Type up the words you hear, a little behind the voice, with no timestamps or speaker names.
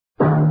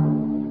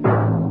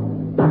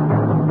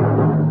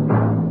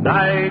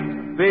Night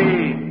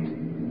Beat.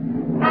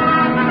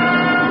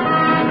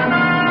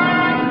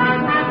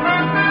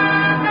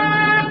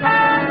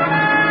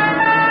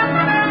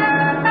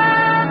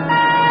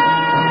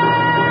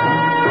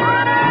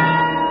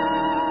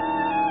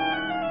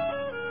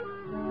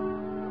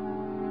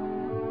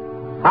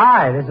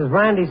 Hi, this is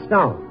Randy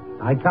Stone.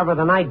 I cover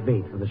the night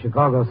beat for the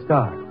Chicago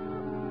Star.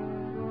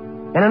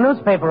 In a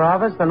newspaper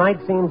office, the night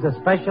seems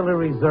especially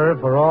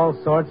reserved for all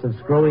sorts of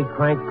screwy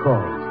crank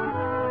calls.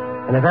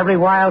 And if every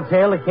wild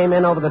tale that came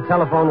in over the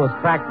telephone was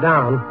tracked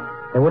down,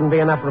 there wouldn't be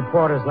enough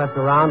reporters left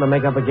around to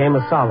make up a game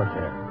of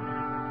solitaire.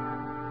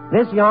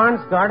 This yarn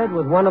started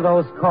with one of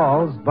those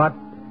calls, but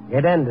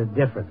it ended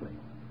differently.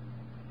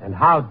 And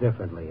how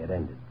differently it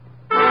ended.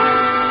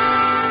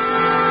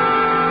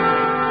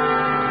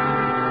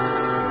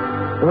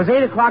 It was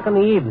 8 o'clock in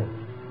the evening.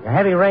 A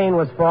heavy rain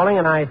was falling,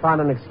 and I found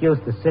an excuse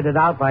to sit it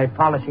out by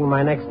polishing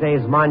my next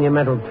day's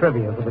monumental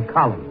trivia for the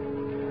column.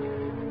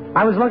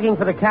 I was looking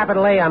for the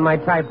capital A on my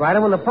typewriter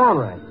when the phone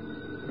rang.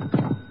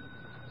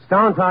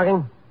 Stone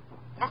talking.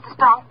 Mr.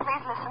 Stone,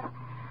 please listen.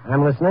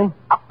 I'm listening.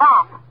 A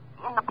bomb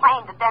in the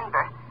plane to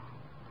Denver.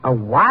 A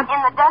what?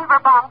 In the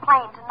Denver-bound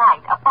plane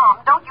tonight. A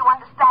bomb. Don't you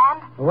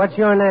understand? What's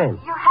your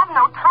name? You have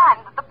no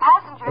time. The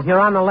passengers... If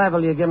you're on the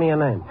level, you give me a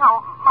name.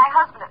 No, my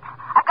husband.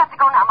 I've got to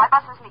go now. My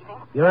bus is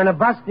leaving. You're in a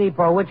bus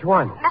depot. Which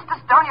one? Mr.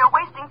 Stone, you're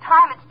wasting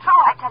time. It's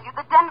true, I tell you.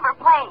 The Denver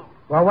plane.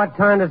 Well, what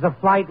time does the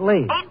flight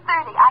leave? 8:30.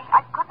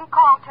 I couldn't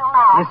call till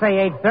now. You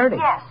say 8:30?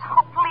 Yes.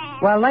 Oh,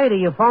 please. Well, lady,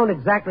 you phoned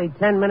exactly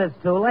 10 minutes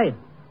too late.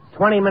 It's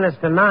 20 minutes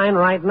to 9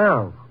 right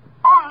now.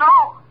 Oh,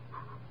 no.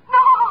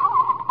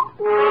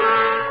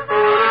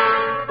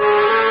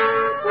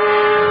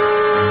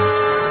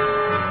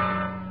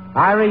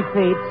 No. I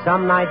repeat,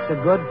 some nights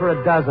are good for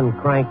a dozen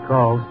crank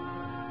calls,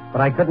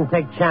 but I couldn't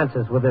take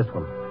chances with this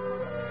one.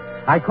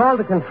 I called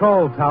the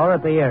control tower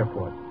at the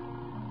airport.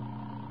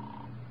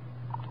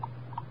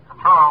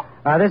 Control.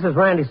 This is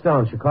Randy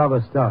Stone,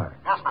 Chicago Star.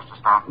 Yes, Mr.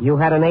 Stone. You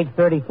had an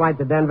 8:30 flight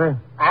to Denver?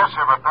 Yes,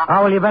 sir, but then...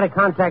 Oh, well, you better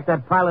contact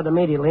that pilot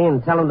immediately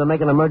and tell him to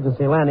make an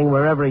emergency landing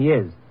wherever he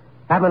is.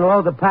 Have him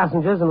load the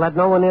passengers and let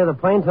no one near the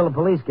plane till the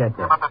police get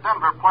there. Yeah, but the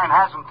Denver plane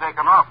hasn't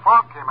taken off.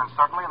 Fog came in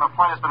suddenly, and the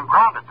flight has been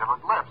grounded till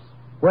it lifts.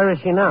 Where is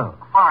she now?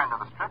 Far into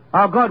the strip.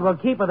 Oh, good. Well,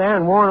 keep her there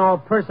and warn all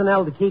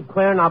personnel to keep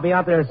clear, and I'll be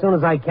out there as soon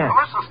as I can.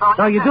 Well, listen, Stone...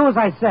 No, you do as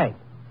I say.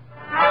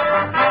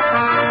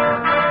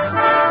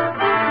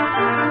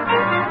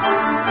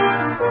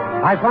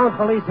 I phoned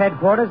police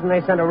headquarters, and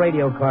they sent a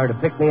radio car to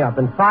pick me up.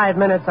 In 5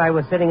 minutes, I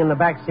was sitting in the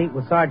back seat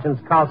with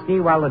Sergeant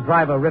Skalski while the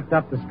driver ripped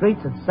up the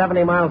streets at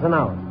 70 miles an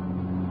hour.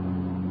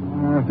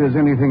 If there's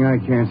anything I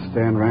can't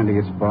stand, Randy,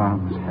 it's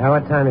bombs.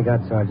 What time you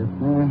got, Sergeant?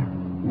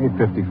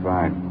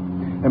 8:55.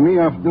 And me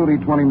off duty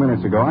 20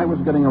 minutes ago. I was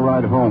getting a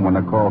ride home when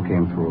the call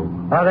came through.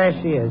 Oh, there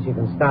she is. You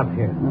can stop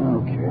here.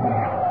 Okay.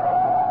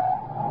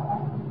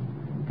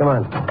 Come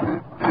on.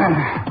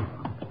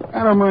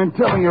 I don't mind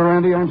telling you,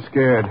 Randy, I'm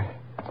scared.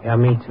 Yeah,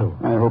 me too.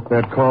 I hope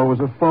that call was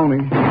a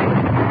phony.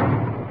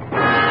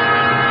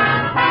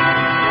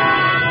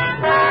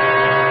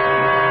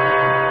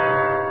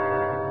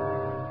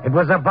 It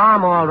was a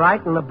bomb, all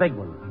right, and a big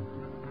one.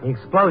 The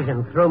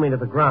explosion threw me to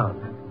the ground.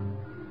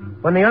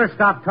 When the earth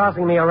stopped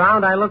tossing me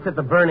around, I looked at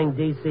the burning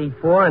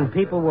DC-4, and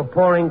people were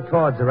pouring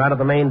towards her out of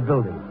the main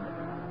building.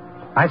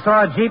 I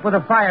saw a Jeep with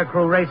a fire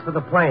crew race for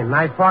the plane, and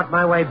I fought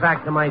my way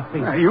back to my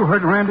feet. You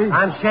heard Randy?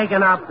 I'm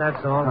shaken up,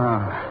 that's all.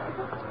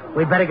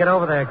 We better get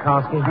over there,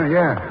 Kalski.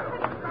 Yeah.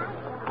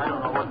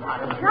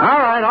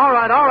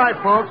 All right,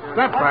 folks.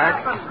 Step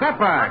back.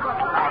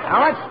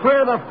 Now, let's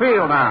clear the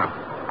field now.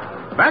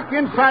 Back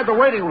inside the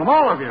waiting room,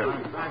 all of you.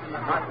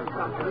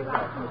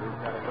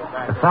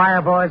 The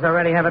fire boys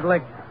already have it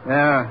licked.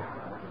 Yeah.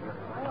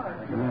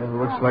 It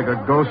looks like a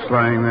ghost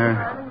lying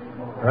there.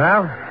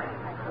 Well,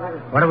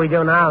 what do we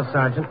do now,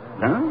 Sergeant?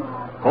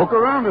 Poke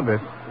around a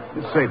bit.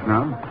 It's safe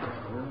now.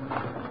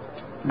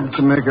 I have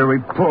to make a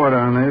report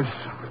on this.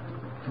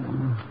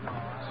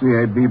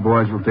 CAB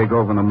boys will take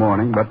over in the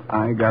morning, but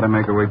I got to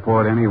make a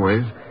report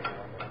anyways.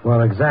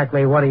 Well,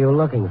 exactly what are you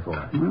looking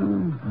for?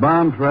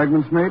 Bomb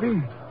fragments,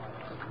 maybe.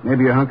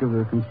 Maybe a hunk of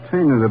the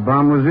container the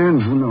bomb was in.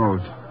 Who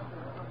knows?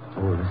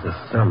 Oh, this is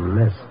some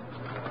mess.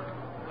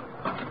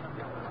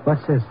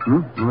 What's this?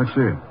 Let's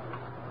see.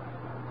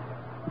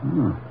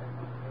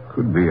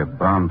 Could be a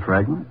bomb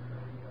fragment.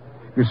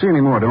 If you see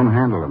any more, don't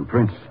handle them.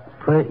 Prints.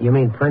 You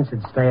mean prints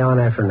that stay on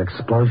after an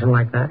explosion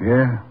like that?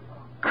 Yeah.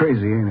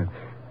 Crazy, ain't it?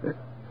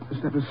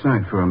 Step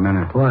aside for a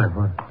minute. What?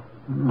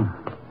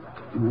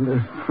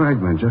 Another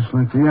fragment, just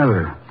like the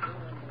other.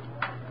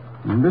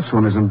 And this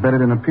one is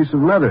embedded in a piece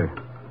of leather.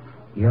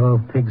 Yellow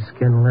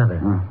pigskin leather.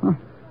 Uh-huh.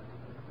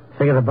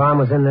 Figure the bomb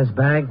was in this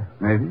bag?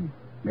 Maybe.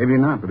 Maybe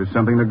not, but it's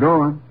something to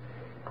go on.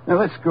 Now,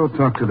 let's go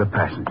talk to the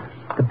passengers.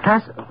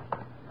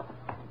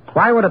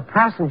 Why would a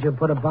passenger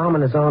put a bomb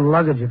in his own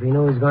luggage if he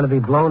knew he was going to be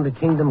blown to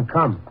kingdom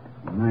come?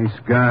 Nice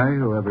guy,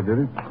 whoever did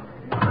it.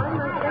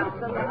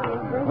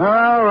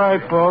 All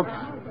right, folks.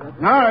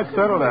 All right,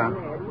 settle down.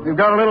 You've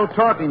got a little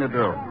talking to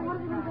do.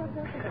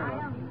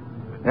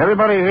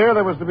 Everybody here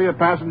that was to be a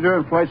passenger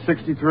in Flight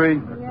 63?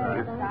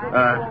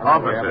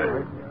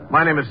 Officer,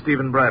 my name is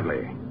Stephen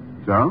Bradley.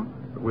 So?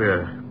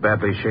 We're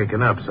badly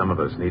shaken up. Some of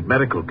us need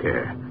medical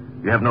care.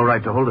 You have no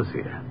right to hold us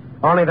here.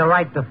 Only the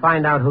right to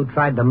find out who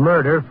tried to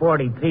murder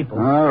 40 people.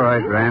 All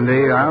right,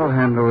 Randy. I'll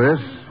handle this.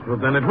 Well,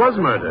 then it was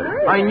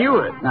murder. I knew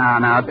it.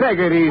 Now, take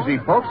it easy,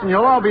 folks, and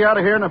you'll all be out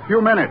of here in a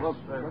few minutes.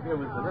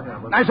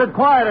 I said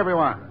quiet,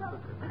 everyone.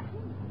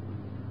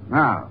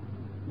 Now,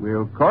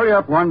 we'll call you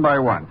up one by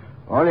one.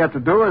 All you have to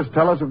do is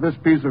tell us if this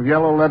piece of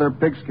yellow leather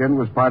pigskin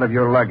was part of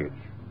your luggage.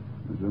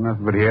 There's enough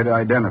of it here to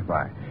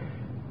identify.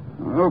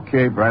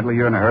 Okay, Bradley,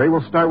 you're in a hurry.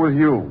 We'll start with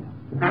you.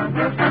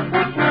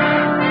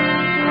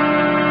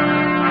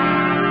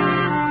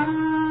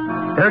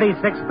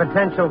 36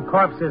 potential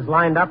corpses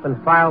lined up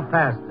and filed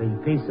past the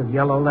piece of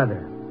yellow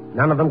leather.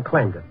 None of them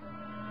claimed it.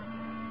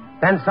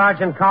 Then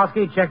Sergeant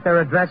Kalski checked their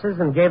addresses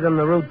and gave them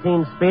the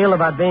routine spiel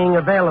about being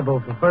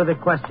available for further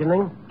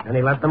questioning, and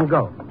he let them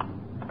go.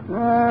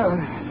 Well,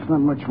 there's not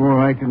much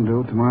more I can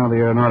do. Tomorrow the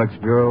Aeronautics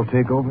Bureau will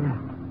take over.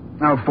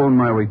 I'll phone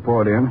my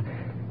report in.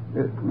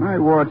 My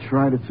watch,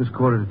 right? It's just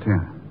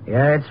 9:45.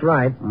 Yeah, it's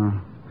right.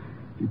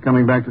 You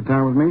coming back to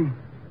town with me?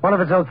 Well,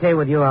 if it's okay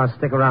with you, I'll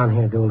stick around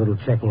here and do a little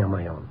checking on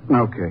my own.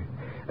 Okay.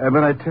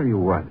 But I tell you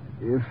what,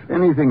 if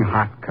anything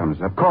hot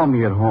comes up, call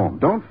me at home.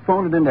 Don't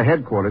phone it into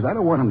headquarters. I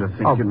don't want them to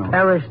think, you know.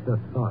 Perish the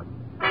thought.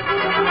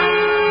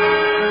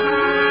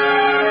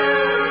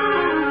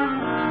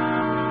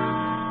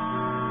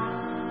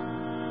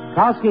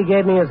 Kalski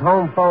gave me his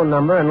home phone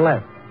number and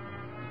left.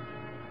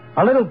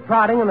 A little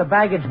prodding, and the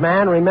baggage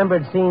man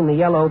remembered seeing the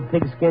yellow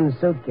pigskin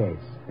suitcase.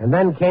 And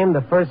then came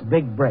the first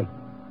big break.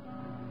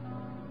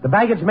 The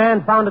baggage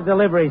man found a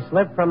delivery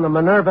slip from the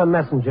Minerva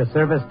Messenger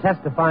Service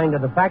testifying to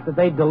the fact that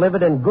they'd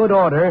delivered in good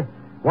order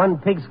one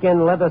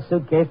pigskin leather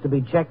suitcase to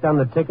be checked on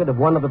the ticket of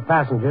one of the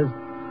passengers,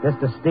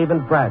 Mr.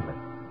 Stephen Bradley.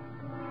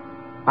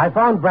 I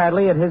found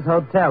Bradley at his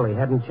hotel. He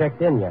hadn't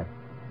checked in yet.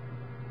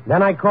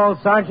 Then I called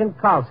Sergeant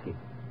Kalski.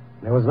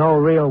 There was no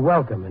real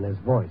welcome in his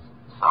voice.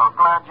 So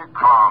glad you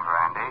called,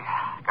 Randy.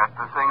 Got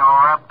the thing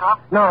all wrapped up?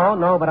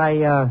 No, but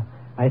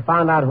I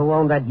found out who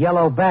owned that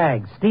yellow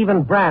bag.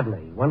 Stephen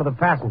Bradley, one of the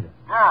passengers.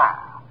 Yeah,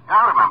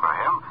 I remember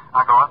him.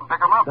 I'll go out and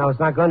pick him up. No, it's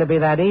not going to be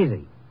that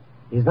easy.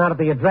 He's not at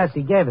the address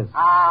he gave us.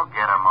 I'll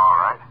get him, all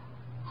right.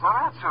 So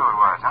that's who it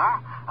was, huh?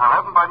 I'll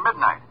have him by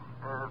midnight.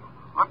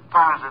 What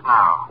time is it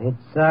now?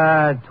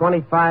 It's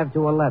 25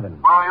 to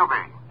 11. Where'll you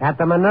be? At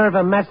the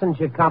Minerva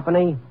Messenger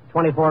Company,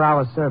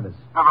 24-hour service.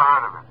 Never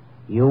heard of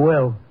it. You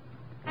will.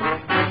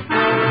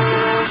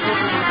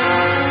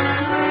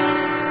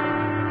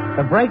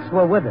 The brakes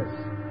were with us.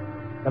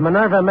 The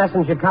Minerva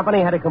Messenger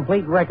Company had a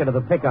complete record of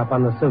the pickup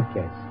on the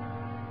suitcase.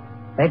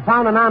 They'd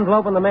found an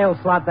envelope in the mail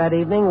slot that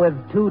evening with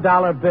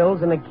 $2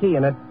 bills and a key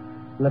in it,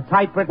 and a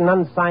typewritten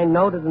unsigned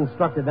note had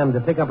instructed them to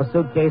pick up a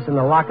suitcase in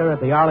the locker at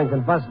the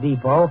Arlington bus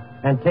depot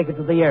and take it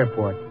to the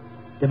airport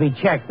to be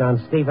checked on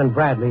Stephen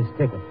Bradley's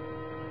ticket.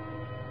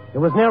 It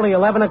was nearly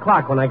 11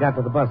 o'clock when I got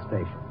to the bus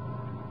station.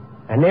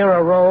 And near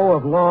a row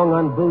of long,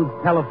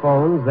 unbooed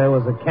telephones, there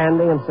was a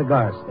candy and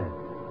cigar stand.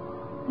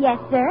 Yes,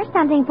 sir.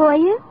 Something for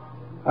you?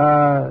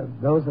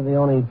 Those are the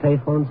only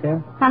payphones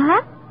here?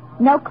 Uh-huh.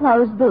 No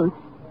closed booths.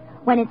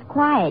 When it's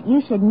quiet, you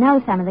should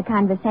know some of the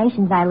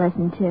conversations I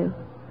listen to.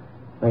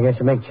 I guess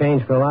you make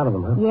change for a lot of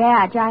them, huh?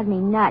 Yeah, it drives me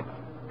nuts.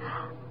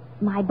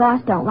 My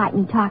boss don't like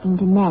me talking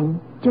to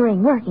men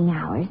during working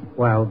hours.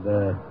 Well,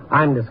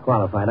 I'm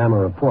disqualified. I'm a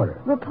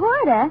reporter.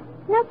 Reporter?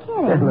 No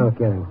kidding. No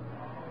kidding.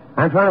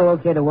 I'm trying to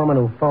locate a woman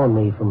who phoned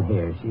me from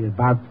here. She's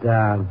about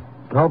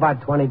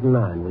 20 to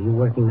 9. Were you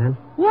working then?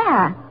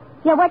 Yeah.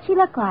 Yeah, what'd she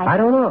look like? I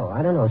don't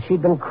know.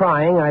 She'd been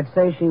crying. I'd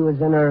say she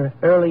was in her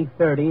early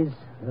 30s,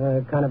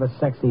 kind of a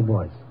sexy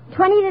voice.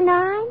 20 to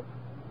 9?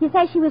 You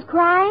say she was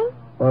crying?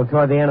 Well,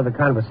 toward the end of the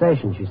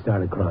conversation, she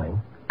started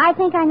crying. I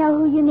think I know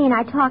who you mean.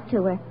 I talked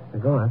to her.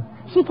 Go on.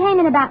 She came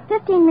in about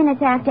 15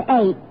 minutes after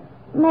 8,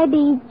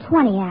 maybe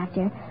 20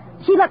 after.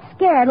 She looked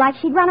scared, like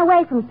she'd run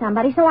away from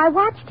somebody, so I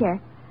watched her.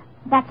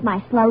 That's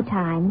my slow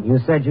time. You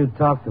said you'd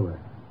talk to her.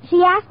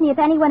 She asked me if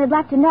anyone had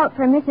left a note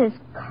for Mrs.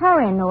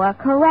 Curran or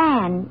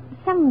Curran,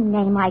 some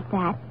name like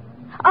that.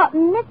 Oh,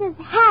 Mrs.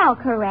 Hal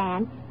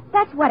Curran.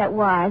 That's what it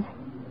was.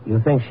 You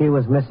think she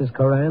was Mrs.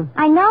 Curran?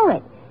 I know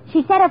it.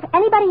 She said if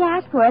anybody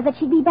asked for her that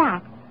she'd be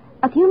back.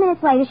 A few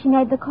minutes later, she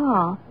made the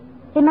call.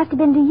 It must have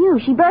been to you.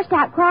 She burst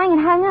out crying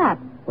and hung up.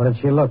 What did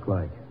she look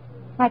like?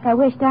 Like I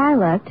wished I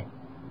looked.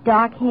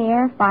 Dark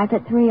hair,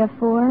 5'3" or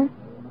 4.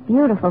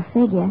 Beautiful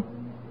figure.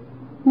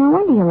 No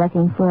wonder you're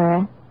looking for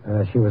her.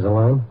 She was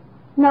alone?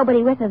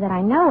 Nobody with her that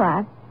I know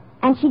of.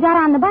 And she got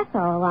on the bus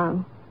all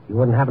alone. You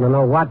wouldn't happen to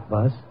know what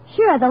bus?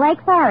 Sure, the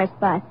Lake Forest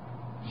bus.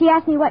 She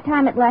asked me what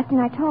time it left, and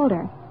I told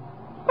her.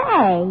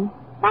 Say,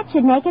 that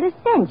should make it a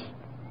cinch.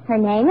 Her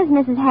name is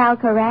Mrs. Hal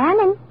Curran,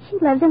 and she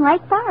lives in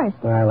Lake Forest.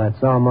 Well,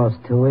 that's almost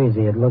too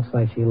easy. It looks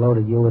like she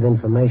loaded you with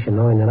information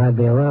knowing that I'd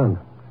be around.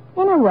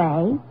 In a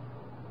way.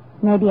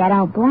 Maybe I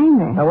don't blame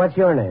her. Now, what's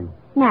your name?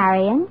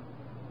 Marion.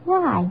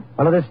 Why?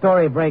 Well, if this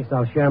story breaks,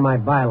 I'll share my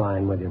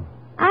byline with you.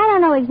 I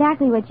don't know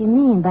exactly what you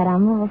mean, but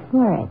I'm all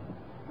for it.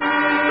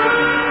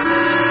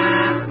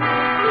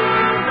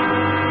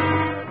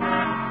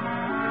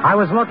 I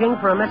was looking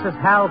for a Mrs.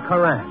 Hal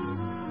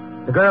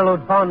Coran, the girl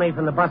who'd phoned me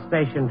from the bus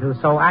station to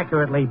so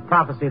accurately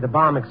prophesy the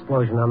bomb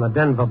explosion on the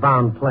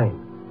Denver-bound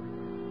plane.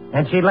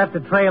 And she'd left a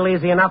trail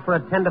easy enough for a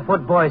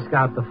tenderfoot Boy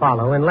Scout to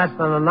follow. In less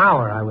than an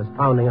hour, I was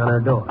pounding on her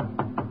door.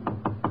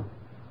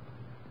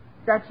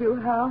 Is that you,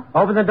 Hal?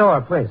 Open the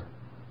door, please.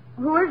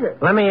 Who is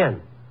it? Let me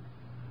in.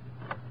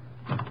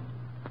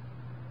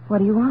 What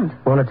do you want?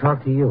 I want to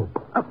talk to you.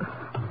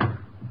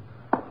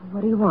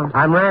 What do you want?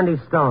 I'm Randy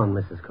Stone,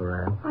 Mrs.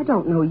 Coran. I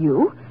don't know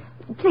you.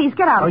 Please,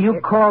 get out of here. You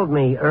called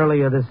me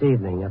earlier this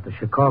evening at the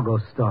Chicago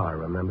Star,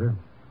 remember?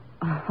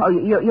 Oh,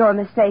 you're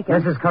mistaken.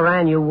 Mrs.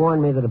 Coran, you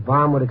warned me that a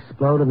bomb would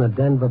explode in the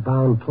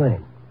Denver-bound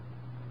plane.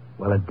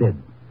 Well, it did.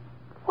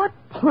 What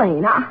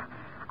plane? I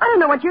don't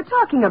know what you're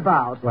talking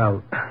about.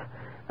 Well,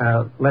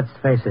 let's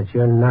face it,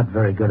 you're not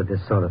very good at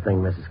this sort of thing,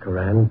 Mrs.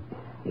 Coran.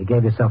 You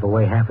gave yourself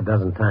away half a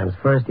dozen times.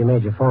 First, you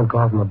made your phone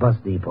call from a bus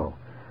depot.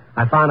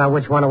 I found out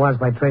which one it was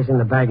by tracing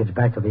the baggage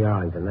back to the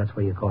Arlington. That's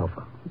where you called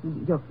from.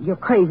 You're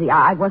crazy.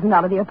 I wasn't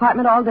out of the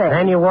apartment all day.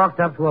 Then you walked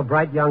up to a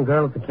bright young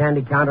girl at the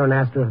candy counter and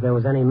asked her if there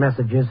was any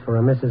messages for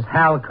a Mrs.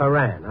 Hal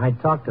Coran. I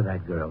talked to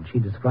that girl. She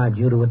described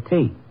you to a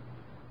T.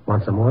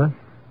 Want some more?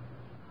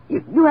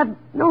 You have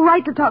no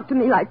right to talk to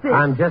me like this.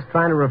 I'm just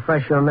trying to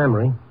refresh your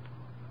memory.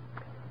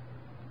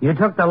 You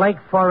took the Lake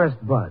Forest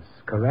bus,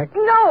 correct?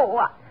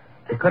 No.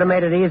 You could have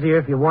made it easier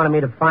if you wanted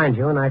me to find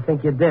you, and I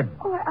think you did.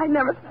 Oh, I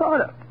never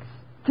thought of it.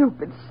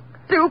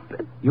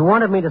 Stupid. You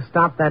wanted me to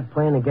stop that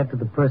plane and get to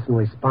the person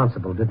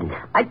responsible, didn't you?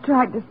 I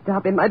tried to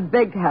stop him. I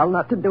begged Hal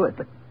not to do it,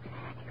 but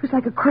he was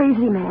like a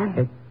crazy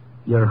man.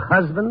 Your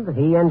husband?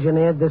 He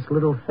engineered this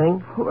little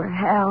thing? Poor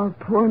Hal.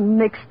 Poor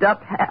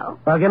mixed-up Hal.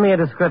 Well, give me a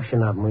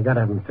description of him. We got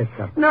to have him picked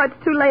up. No,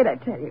 it's too late, I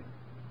tell you.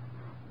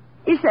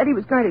 He said he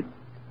was going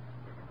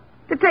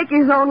to take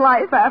his own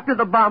life after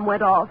the bomb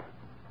went off.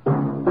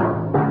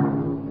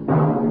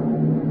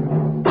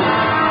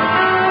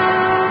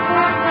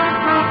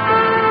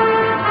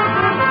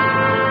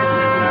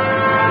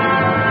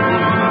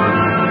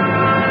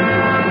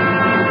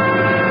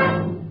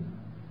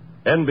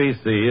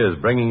 NBC is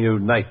bringing you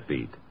Night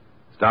Beat,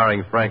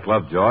 starring Frank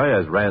Lovejoy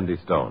as Randy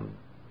Stone.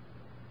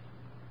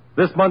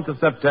 This month of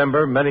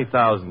September, many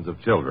thousands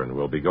of children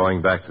will be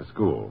going back to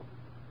school.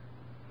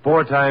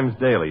 4 times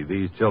daily,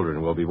 these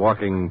children will be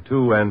walking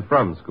to and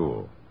from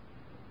school.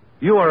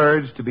 You are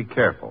urged to be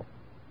careful,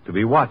 to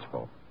be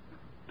watchful,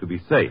 to be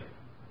safe.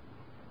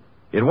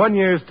 In 1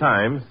 year's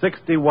time,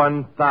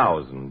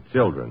 61,000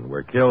 children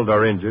were killed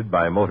or injured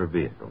by motor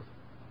vehicles.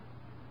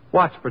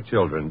 Watch for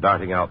children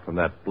darting out from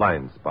that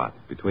blind spot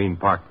between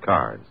parked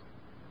cars.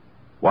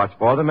 Watch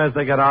for them as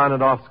they get on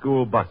and off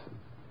school buses.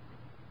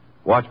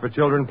 Watch for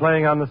children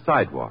playing on the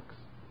sidewalks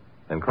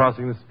and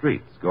crossing the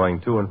streets going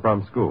to and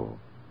from school.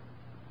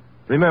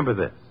 Remember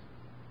this: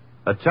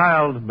 a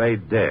child may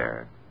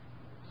dare,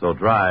 so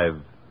drive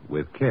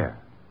with care.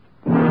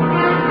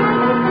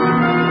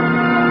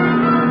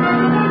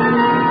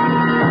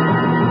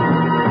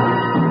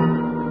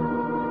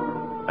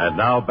 And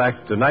now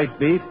back to Night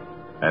Beat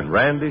and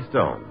Randy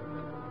Stone.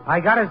 I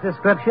got his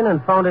description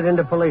and phoned it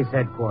into police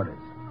headquarters.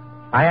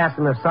 I asked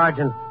them if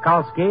Sergeant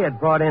Kalski had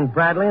brought in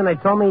Bradley, and they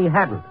told me he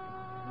hadn't.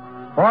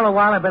 All the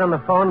while I've been on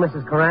the phone,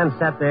 Mrs. Coran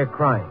sat there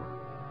crying.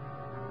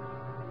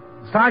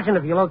 Sergeant,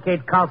 if you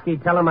locate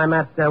Kalski, tell him I'm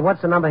at,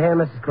 what's the number here,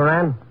 Mrs.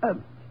 Coran?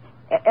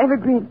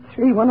 Evergreen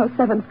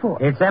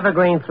 31074. It's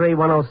Evergreen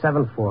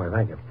 31074,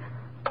 thank you.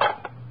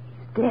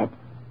 He's dead.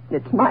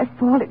 It's my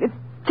fault. It's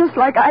just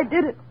like I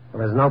did it. Well,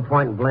 there's no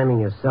point in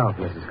blaming yourself,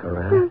 Mrs.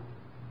 Coran.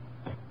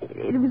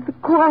 It was the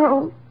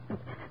quarrel.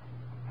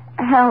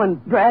 Hal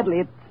and Bradley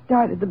had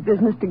started the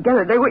business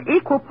together. They were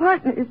equal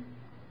partners.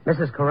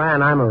 Mrs.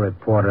 Coran, I'm a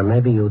reporter.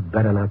 Maybe you'd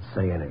better not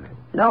say anything.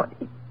 No,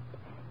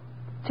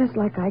 just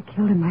like I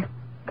killed him, I've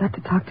got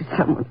to talk to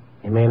someone.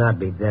 He may not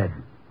be dead.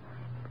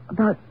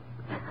 About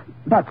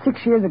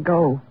 6 years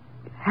ago,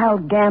 Hal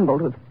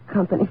gambled with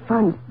company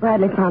funds.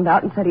 Bradley found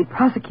out and said he'd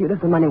prosecute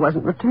if the money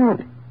wasn't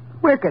returned.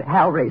 Where could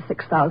Hal raise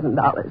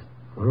 $6,000?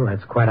 Well,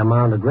 that's quite a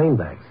mound of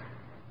greenbacks.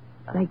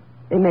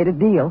 They made a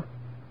deal.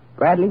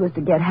 Bradley was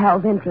to get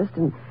Hal's interest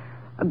and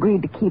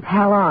agreed to keep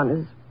Hal on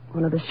as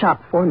one of the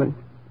shop foremen.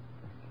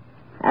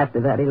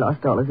 After that, he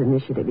lost all his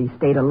initiative. He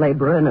stayed a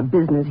laborer in a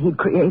business he'd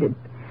created.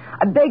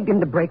 I begged him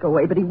to break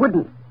away, but he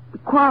wouldn't. We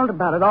quarreled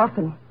about it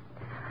often.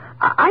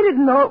 I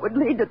didn't know it would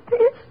lead to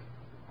this.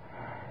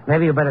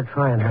 Maybe you better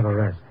try and have a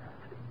rest.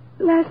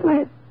 Last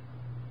night,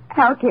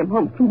 Hal came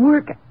home from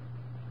work.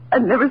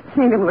 I'd never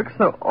seen him look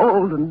so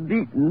old and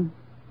beaten.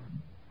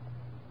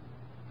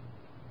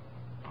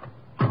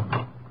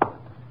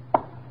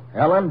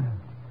 Ellen?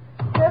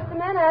 Just a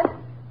minute.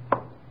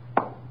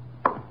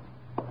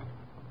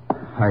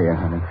 Hiya,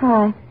 honey.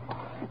 Hi.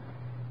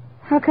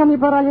 How come you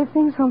brought all your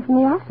things home from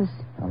the office?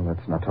 Well,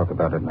 let's not talk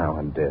about it now.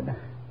 I'm dead.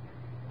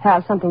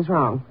 Hal, something's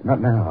wrong.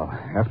 Not now.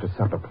 After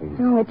supper, please.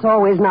 Oh, it's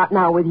always not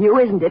now with you,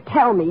 isn't it?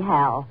 Tell me,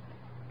 Hal.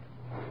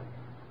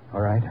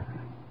 All right.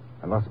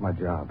 I lost my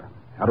job.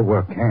 Out of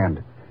work,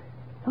 canned.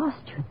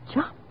 Lost your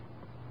job?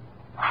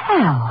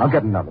 Hal. I'll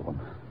get another one.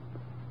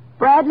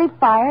 Bradley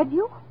fired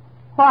you?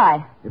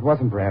 Why? It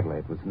wasn't Bradley.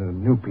 It was the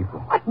new people.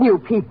 What new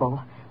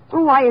people?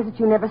 Why is it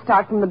you never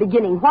start from the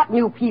beginning? What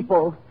new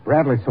people?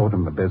 Bradley sold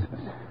them the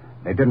business.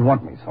 They didn't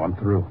want me, so I'm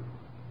through.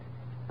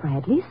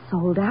 Bradley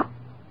sold out?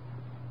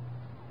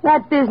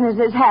 That business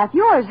is half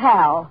yours,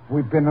 Hal.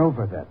 We've been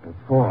over that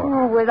before.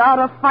 Oh, without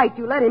a fight,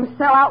 you let him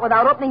sell out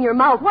without opening your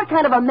mouth. What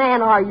kind of a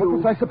man are you? What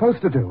was I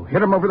supposed to do?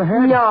 Hit him over the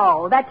head?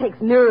 No, that takes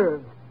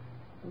nerve.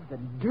 He's a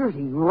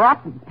dirty,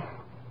 rotten.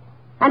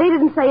 And he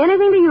didn't say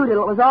anything to you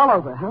till it was all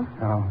over, huh?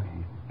 No,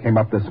 he came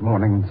up this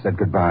morning and said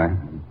goodbye.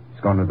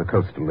 He's going to the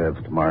coast to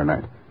live tomorrow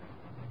night.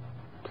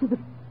 To the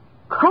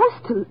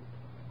coast to...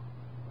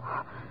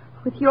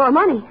 with your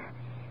money.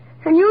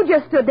 And you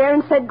just stood there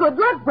and said, good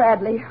luck,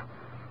 Bradley.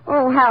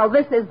 Oh, Hal,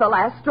 this is the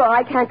last straw.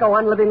 I can't go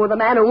on living with a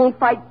man who won't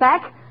fight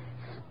back.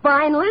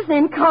 Spineless,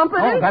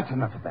 incompetent. Oh, that's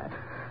enough of that.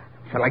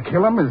 Shall I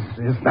kill him?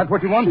 Is that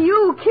what you want?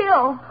 You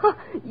kill.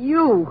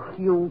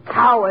 You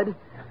coward.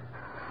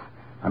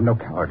 I'm no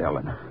coward,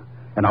 Ellen.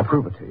 And I'll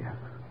prove it to you.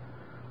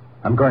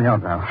 I'm going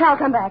out now. Hal,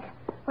 come back.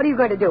 What are you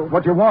going to do?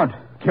 What do you want?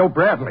 Kill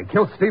Bradley.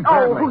 Kill Steve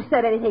Bradley. Oh, who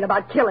said anything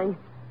about killing?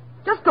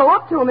 Just go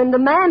up to him and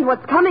demand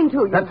what's coming to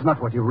you. That's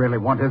not what you really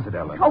want, is it,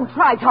 Ellen? Oh,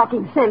 try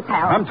talking sense,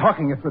 Hal. I'm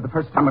talking it for the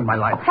first time in my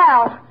life.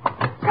 Hal,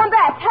 come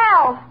back,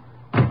 Hal.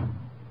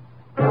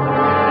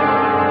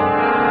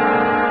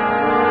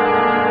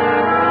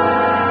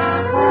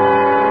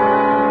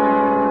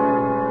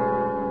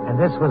 And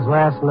this was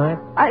last night?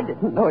 I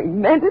didn't know he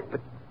meant it,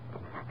 but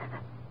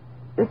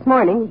this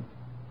morning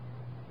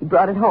he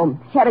brought it home.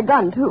 He had a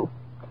gun, too.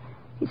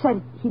 He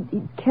said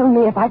he'd kill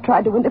me if I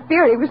tried to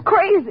interfere. He was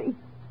crazy.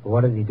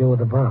 What did he do with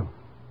the bomb?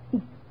 He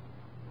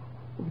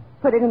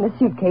put it in a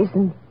suitcase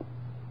and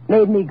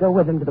made me go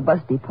with him to the bus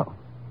depot.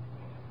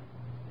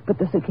 Put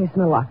the suitcase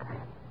in a locker.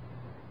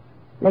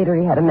 Later,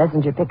 he had a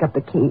messenger pick up the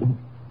key and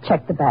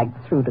check the bag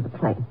through to the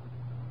plane.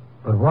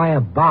 But why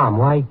a bomb?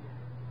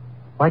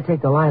 Why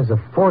take the lives of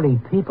 40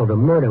 people to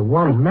murder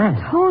one man?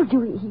 I told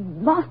you he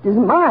lost his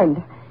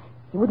mind.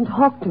 He wouldn't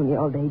talk to me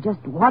all day. He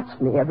just watched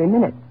me every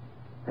minute.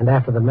 And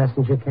after the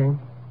messenger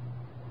came?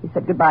 He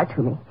said goodbye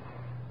to me.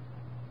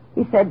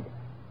 He said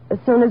as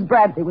soon as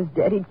Bradley was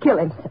dead, he'd kill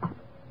himself.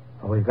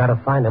 Well, we've got to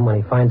find him. When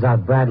he finds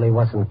out Bradley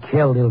wasn't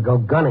killed, he'll go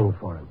gunning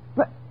for him.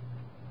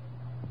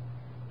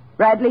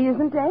 Bradley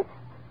isn't dead?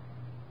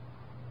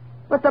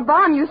 But the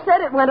bomb, you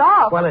said it went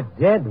off. Well, it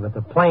did, but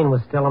the plane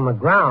was still on the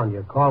ground.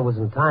 Your call was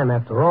in time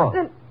after all.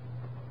 Then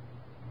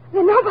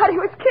nobody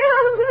was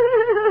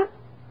killed.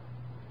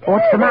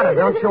 What's the matter?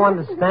 Don't you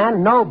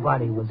understand?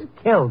 Nobody was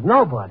killed.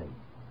 Nobody.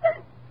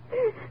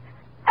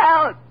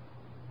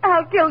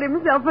 Al killed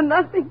himself for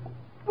nothing.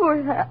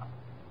 Poor Hal.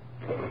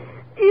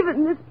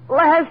 Even this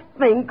last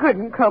thing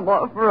couldn't come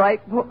off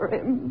right for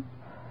him.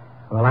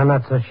 Well, I'm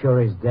not so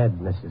sure he's dead,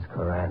 Mrs.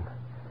 Coran.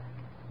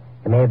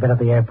 He may have been at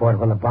the airport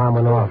when the bomb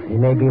went off. He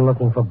may be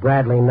looking for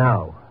Bradley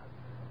now.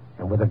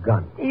 And with a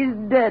gun. He's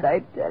dead, I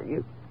tell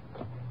you.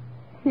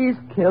 He's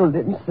killed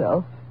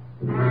himself.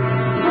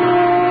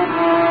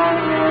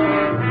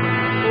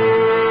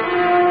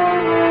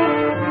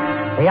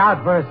 The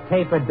outburst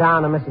tapered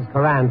down and Mrs.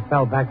 Coran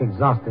fell back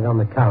exhausted on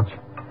the couch.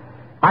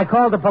 I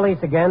called the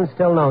police again,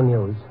 still no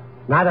news.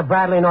 Neither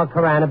Bradley nor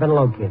Coran had been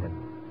located.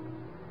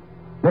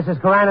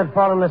 Mrs. Coran had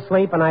fallen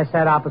asleep and I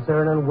sat opposite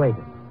her and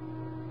waited.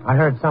 I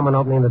heard someone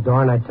opening the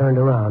door and I turned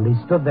around. He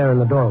stood there in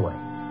the doorway.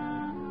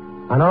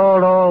 An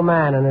old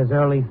man in his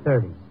early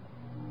 30s.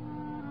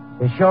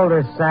 His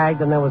shoulders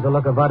sagged and there was a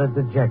look of utter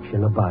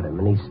dejection about him.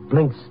 And he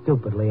blinked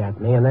stupidly at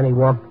me and then he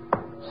walked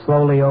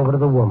slowly over to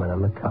the woman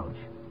on the couch.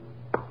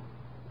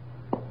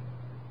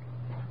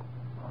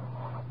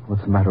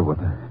 What's the matter with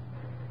her?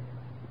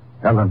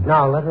 Ellen.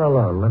 No, let her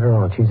alone. Let her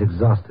alone. She's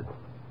exhausted.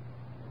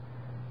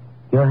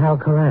 You're Hal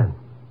Coran.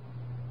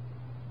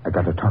 I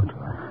got to talk to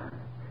her.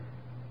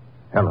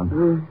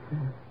 Ellen.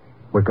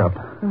 Wake up.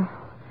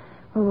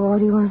 What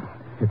do you want?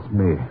 It's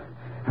me.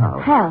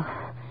 Hal.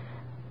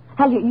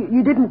 Hal,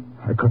 you didn't...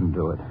 I couldn't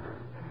do it.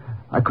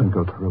 I couldn't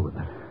go through with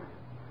it.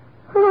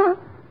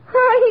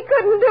 He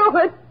couldn't do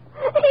it.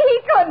 He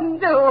couldn't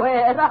do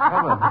it.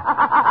 Ellen,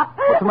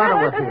 what's the matter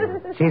with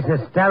you? She's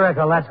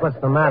hysterical. That's what's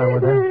the matter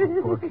with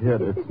her. Poor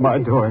kid. It's my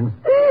doings.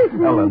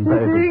 Ellen,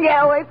 baby.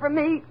 Get away from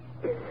me.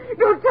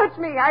 Don't touch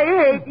me. I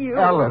hate you.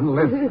 Ellen,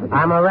 listen.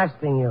 I'm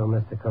arresting you,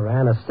 Mr.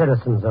 Coran. A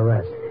citizen's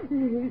arrest.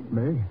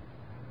 Me?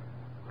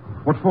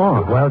 What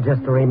for? Well,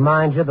 just to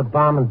remind you, the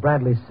bomb in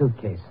Bradley's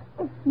suitcase.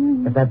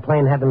 If that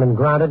plane hadn't been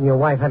grounded and your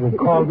wife hadn't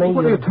called me...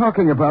 What are you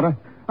talking about?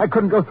 I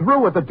couldn't go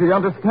through with it, do you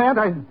understand?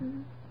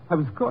 I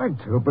was going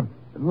to, but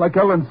like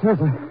Ellen says,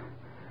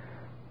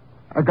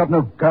 I got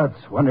no guts.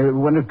 When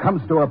it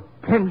comes to a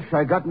pinch,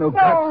 I got no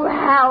guts. Oh,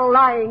 Hal,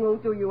 lying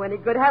won't do you any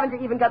good. Haven't you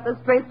even got the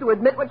strength to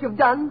admit what you've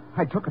done?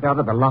 I took it out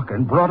of the locker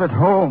and brought it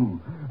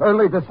home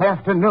early this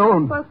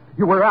afternoon. What?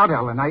 You were out,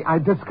 Ellen. I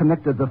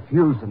disconnected the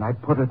fuse and I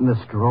put it in this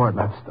drawer.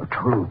 That's the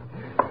truth.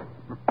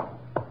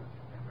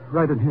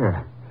 Right in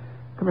here.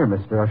 Come here,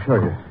 mister. I'll show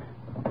you.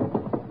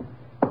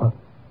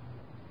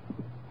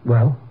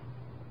 Well?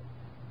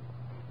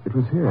 It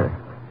was here.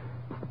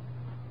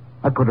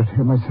 I put it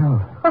here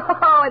myself.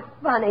 Oh, it's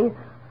funny.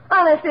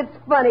 Honest, it's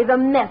funny, the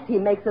mess he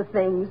makes of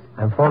things.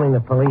 I'm phoning the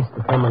police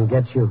to come and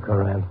get you,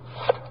 Corinne.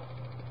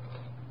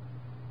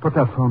 Put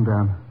that phone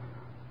down.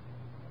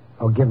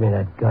 Oh, give me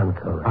that gun,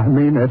 Corinne. I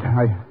mean it.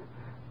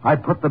 I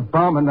put the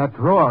bomb in that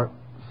drawer.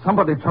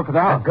 Somebody took it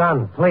out. The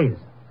gun, please.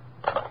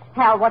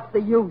 Hal, what's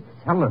the use?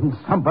 Helen,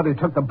 somebody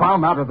took the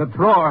bomb out of the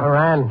drawer.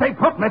 Corinne. Stay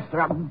put,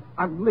 mister.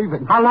 I'm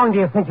leaving. How long do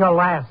you think you'll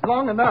last?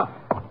 Long enough.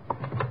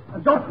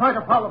 And don't try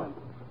to follow me.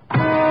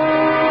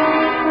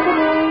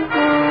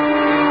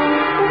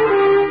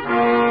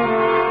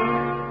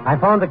 I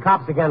phoned the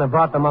cops again and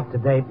brought them up to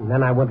date, and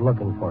then I went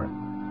looking for it.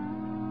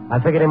 I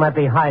figured he might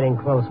be hiding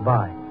close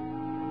by.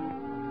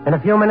 In a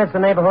few minutes, the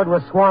neighborhood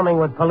was swarming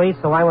with police,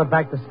 so I went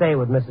back to stay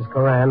with Mrs.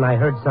 Coran. I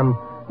heard some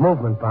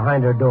movement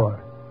behind her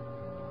door.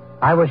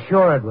 I was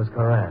sure it was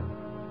Coran.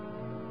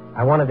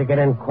 I wanted to get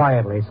in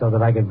quietly so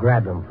that I could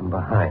grab him from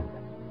behind.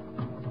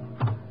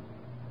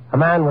 A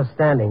man was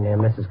standing near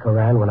Mrs.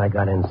 Coran when I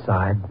got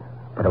inside,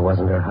 but it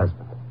wasn't her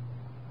husband.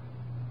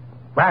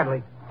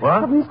 Bradley.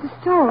 What? Oh,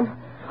 Mr. Stone.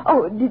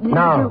 Oh, did you...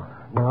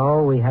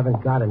 No, we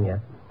haven't got him yet.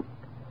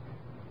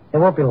 It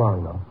won't be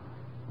long, though.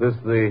 This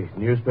the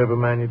newspaper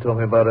man you told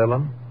me about,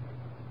 Ellen?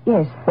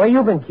 Yes. Where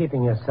you been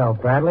keeping yourself,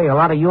 Bradley? A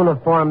lot of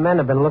uniformed men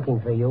have been looking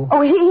for you.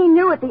 Oh, he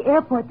knew at the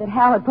airport that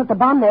Hal had put the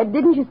bomb there,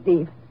 didn't you,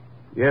 Steve?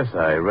 Yes,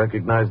 I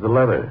recognized the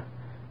letter.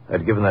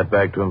 I'd given that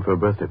back to him for a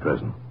birthday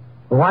present.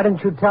 Well, why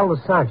didn't you tell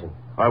the sergeant?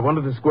 I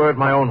wanted to square it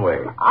my own way.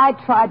 I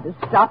tried to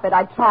stop it.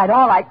 I tried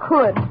all I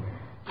could.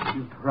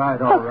 You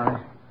tried all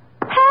right.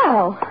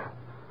 Hal!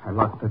 I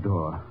locked the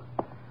door.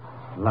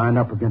 Line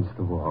up against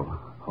the wall,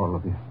 all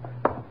of you.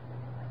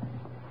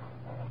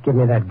 Give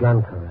me that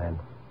gun, Coran.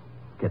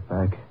 Get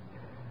back.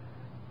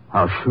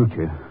 I'll shoot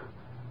you.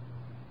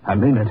 I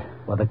mean it.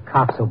 Well, the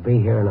cops will be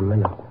here in a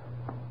minute.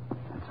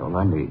 That's all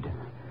I need.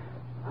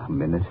 A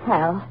minute.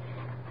 Hal,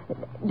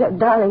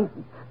 darling,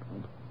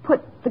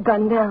 put the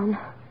gun down.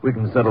 We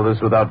can settle this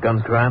without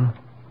guns, Cran.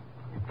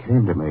 It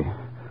came to me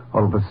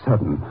all of a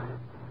sudden.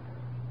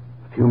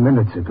 A few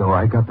minutes ago,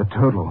 I got the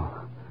total.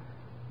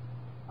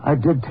 I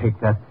did take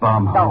that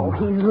bomb home.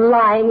 Oh, he's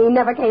lying. He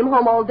never came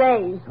home all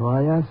day. So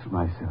I asked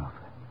myself,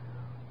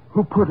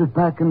 who put it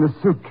back in the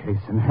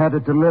suitcase and had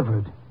it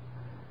delivered?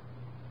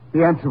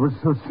 The answer was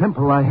so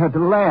simple, I had to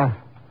laugh.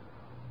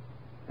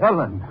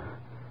 Ellen.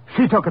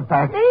 She took it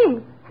back. Me?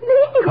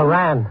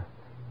 Coran,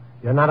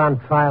 you're not on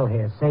trial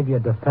here. Save your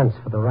defense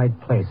for the right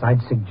place.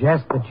 I'd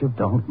suggest that you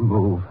don't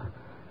move.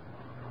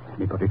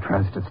 Anybody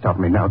tries to stop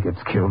me now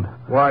gets killed.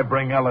 Why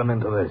bring Ellen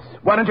into this?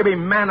 Why don't you be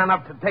man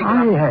enough to take her?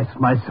 I asked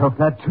myself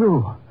that,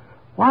 too.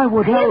 Why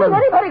would Ellen... Isn't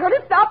anybody going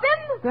to stop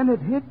him? Then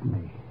it hit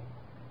me.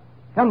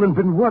 Ellen'd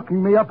been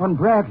working me up on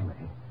Bradley.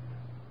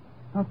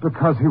 Not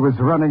because he was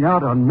running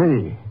out on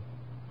me,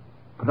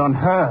 but on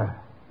her.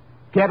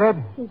 Get it?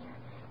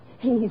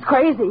 He's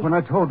crazy. When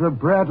I told her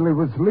Bradley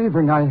was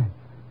leaving, I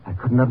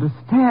couldn't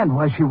understand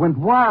why she went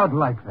wild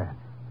like that.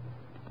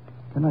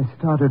 Then I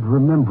started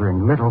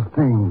remembering little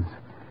things.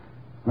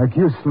 Like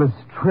useless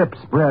trips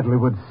Bradley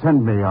would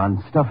send me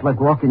on. Stuff like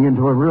walking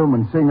into a room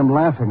and seeing him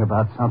laughing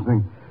about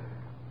something.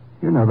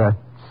 You know, that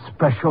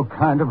special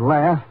kind of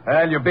laugh.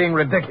 Hal, you're being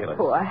ridiculous.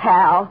 Poor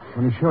Hal.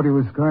 When he showed he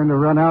was going to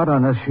run out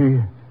on us,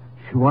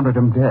 she wanted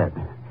him dead.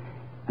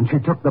 And she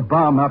took the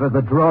bomb out of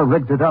the drawer,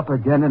 rigged it up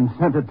again, and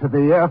sent it to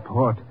the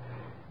airport.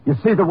 You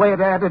see the way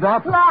it added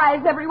up?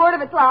 Lies. Every word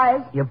of it's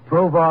lies. You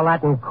prove all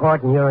that in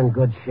court and you're in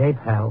good shape,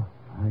 Hal.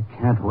 I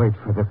can't wait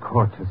for the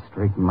court to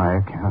straighten my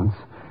accounts.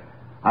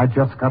 I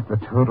just got the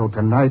total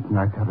tonight, and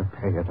I got to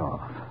pay it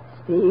off.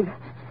 Steve,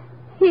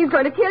 he's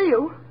going to kill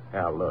you.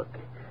 Hal, look.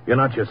 You're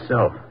not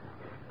yourself.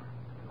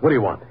 What do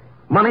you want?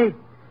 Money?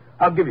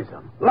 I'll give you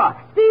some. Lots.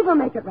 Steve will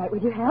make it right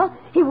with you, Hal.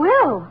 He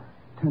will.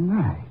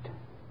 Tonight,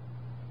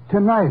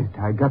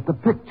 I got the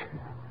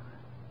picture.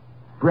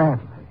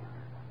 Bradley,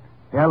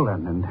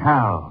 Ellen, and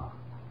Hal.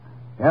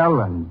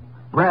 Ellen,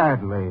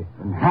 Bradley,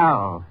 and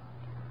Hal.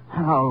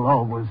 Hal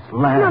always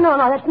laughed. No,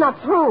 that's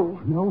not true.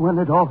 You know when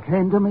it all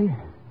came to me?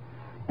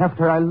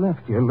 After I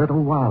left you a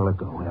little while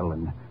ago,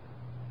 Ellen.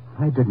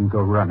 I didn't go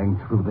running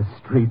through the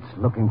streets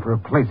looking for a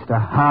place to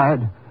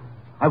hide.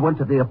 I went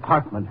to the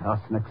apartment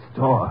house next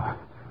door.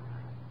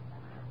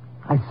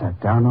 I sat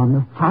down on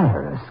the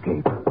fire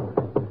escape.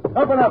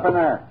 Open up in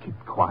there. Keep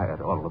quiet,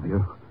 all of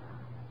you.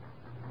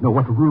 Know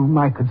what room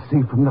I could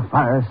see from the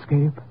fire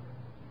escape?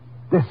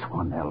 This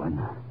one, Ellen.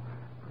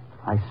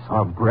 I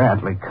saw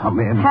Bradley come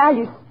in. Hal,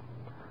 you...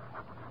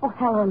 Oh,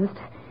 Hal, honest.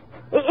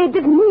 It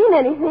didn't mean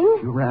anything.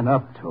 You ran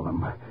up to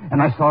him,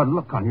 and I saw a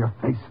look on your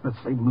face, the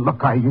same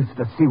look I used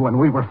to see when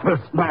we were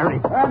first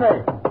married.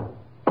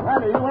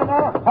 Randy, you in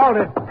there? Hold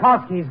it.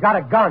 Kowski's got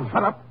a gun.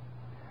 Shut up.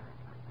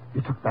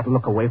 You took that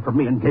look away from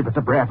me and gave it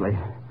to Bradley.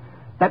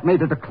 That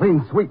made it a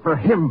clean sweep for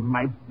him,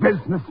 my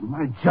business,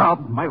 my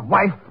job, my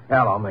wife.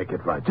 Hal, I'll make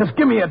it right. Just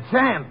give me a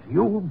chance.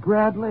 You,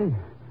 Bradley?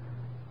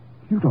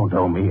 You don't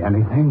owe me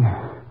anything.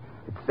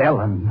 It's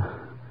Ellen.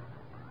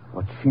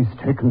 What she's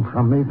taken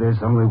from me,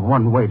 there's only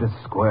one way to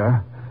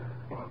square.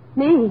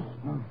 Me?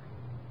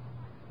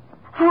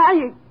 Hal,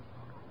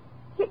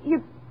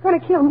 you're going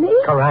to kill me?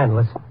 Corinne,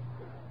 listen.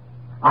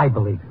 I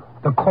believe you.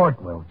 The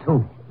court will,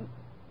 too.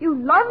 You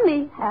love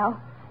me, Hal.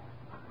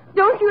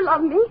 Don't you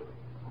love me?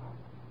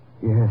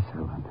 Yes,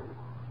 Helen.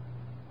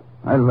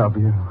 I love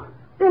you.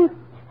 Then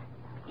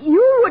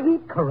you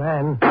wouldn't...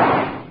 Corinne.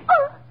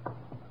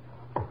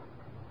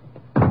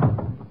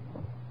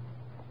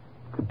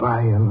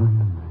 Goodbye,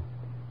 Helen.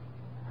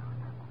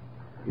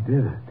 He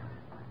did it.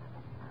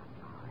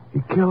 He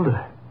killed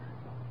her.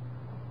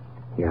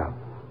 Yeah.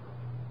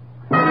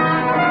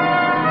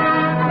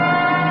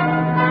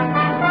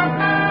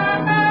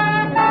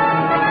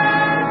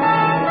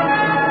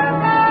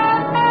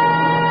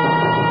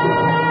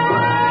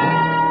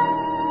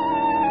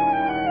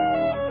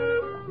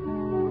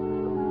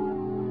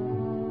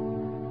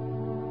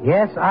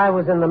 Yes, I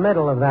was in the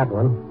middle of that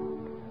one.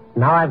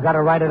 Now I've got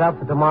to write it up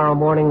for tomorrow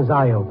morning's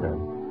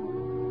eye-opener.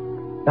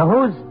 Now,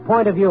 whose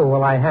point of view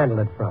will I handle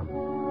it from?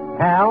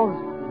 Hal's?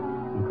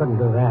 You couldn't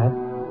do that.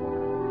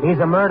 He's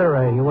a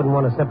murderer. You wouldn't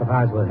want to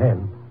sympathize with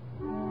him.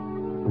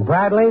 And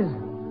Bradley's?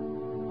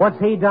 What's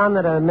he done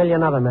that a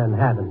million other men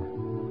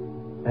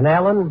haven't? And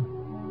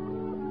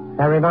Ellen?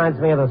 That reminds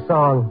me of the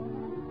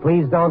song,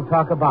 Please Don't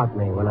Talk About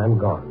Me When I'm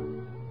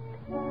Gone.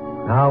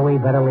 Now we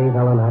better leave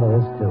Ellen out of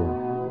this, too.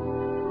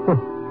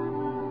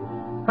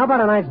 How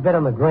about a nice bit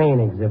on the grain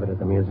exhibit at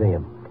the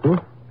museum?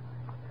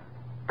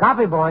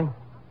 Copy, boy.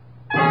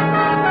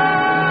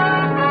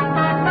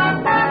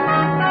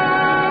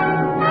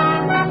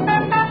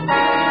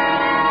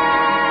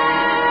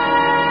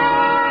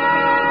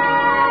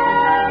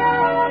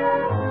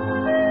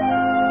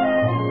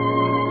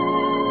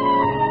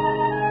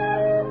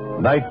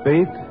 Night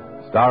Beat,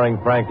 starring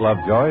Frank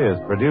Lovejoy, is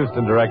produced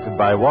and directed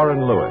by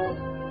Warren Lewis.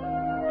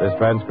 This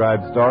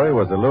transcribed story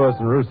was a Lewis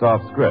and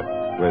Russoff script,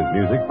 with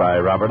music by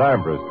Robert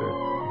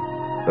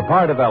Armbruster. The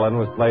part of Ellen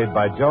was played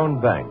by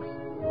Joan Banks.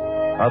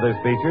 Others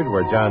featured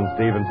were John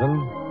Stevenson,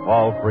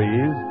 Paul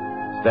Frees,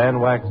 Stan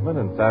Waxman,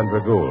 and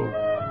Sandra Gould.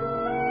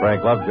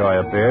 Frank Lovejoy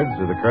appeared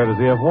through the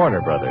courtesy of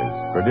Warner Brothers,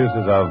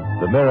 producers of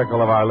The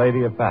Miracle of Our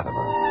Lady of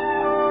Fatima.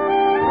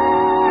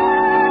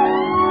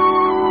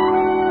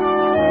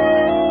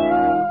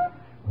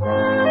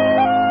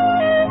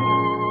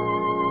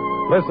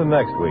 Listen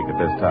next week at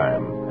this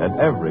time, and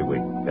every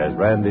week, as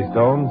Randy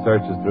Stone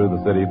searches through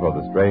the city for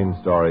the strange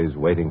stories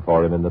waiting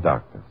for him in the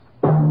darkness.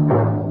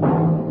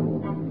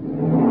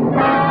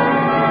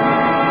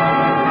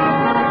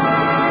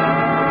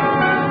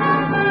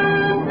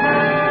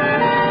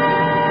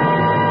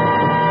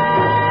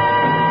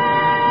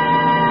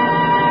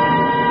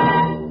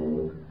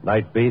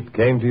 Night Beat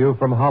came to you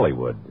from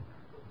Hollywood.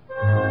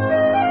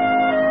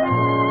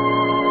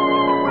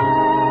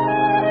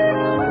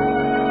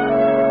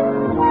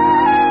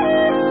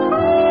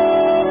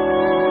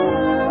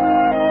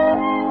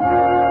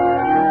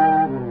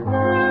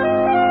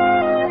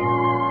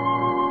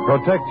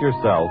 Protect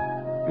yourself,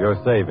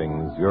 your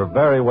savings, your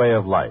very way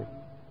of life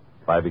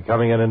by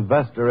becoming an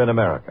investor in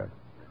America.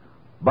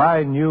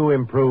 Buy new,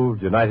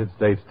 improved United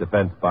States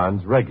defense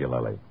bonds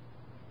regularly.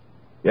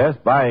 Yes,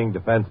 buying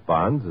defense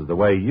bonds is the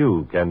way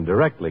you can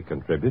directly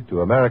contribute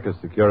to America's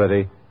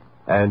security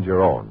and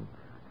your own.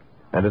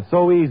 And it's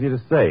so easy to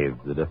save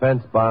the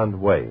defense bond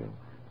way.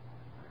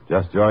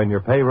 Just join your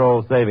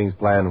payroll savings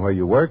plan where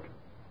you work,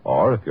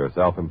 or if you're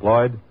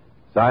self-employed,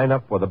 sign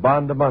up for the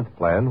bond-a-month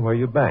plan where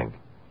you bank.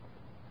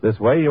 This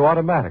way, you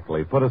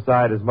automatically put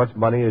aside as much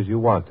money as you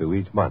want to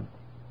each month.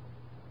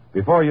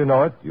 Before you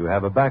know it, you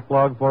have a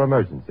backlog for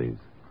emergencies,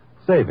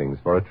 savings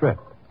for a trip,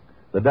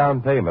 the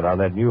down payment on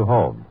that new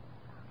home,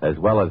 as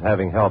well as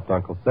having helped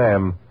Uncle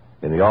Sam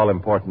in the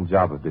all-important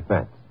job of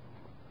defense.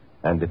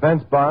 And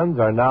defense bonds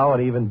are now an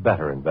even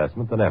better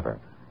investment than ever,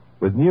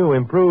 with new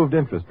improved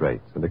interest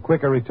rates and a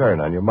quicker return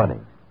on your money.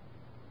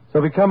 So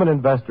become an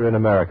investor in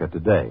America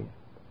today.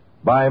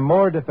 Buy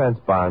more defense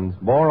bonds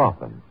more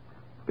often,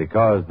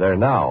 because they're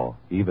now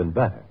even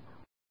better.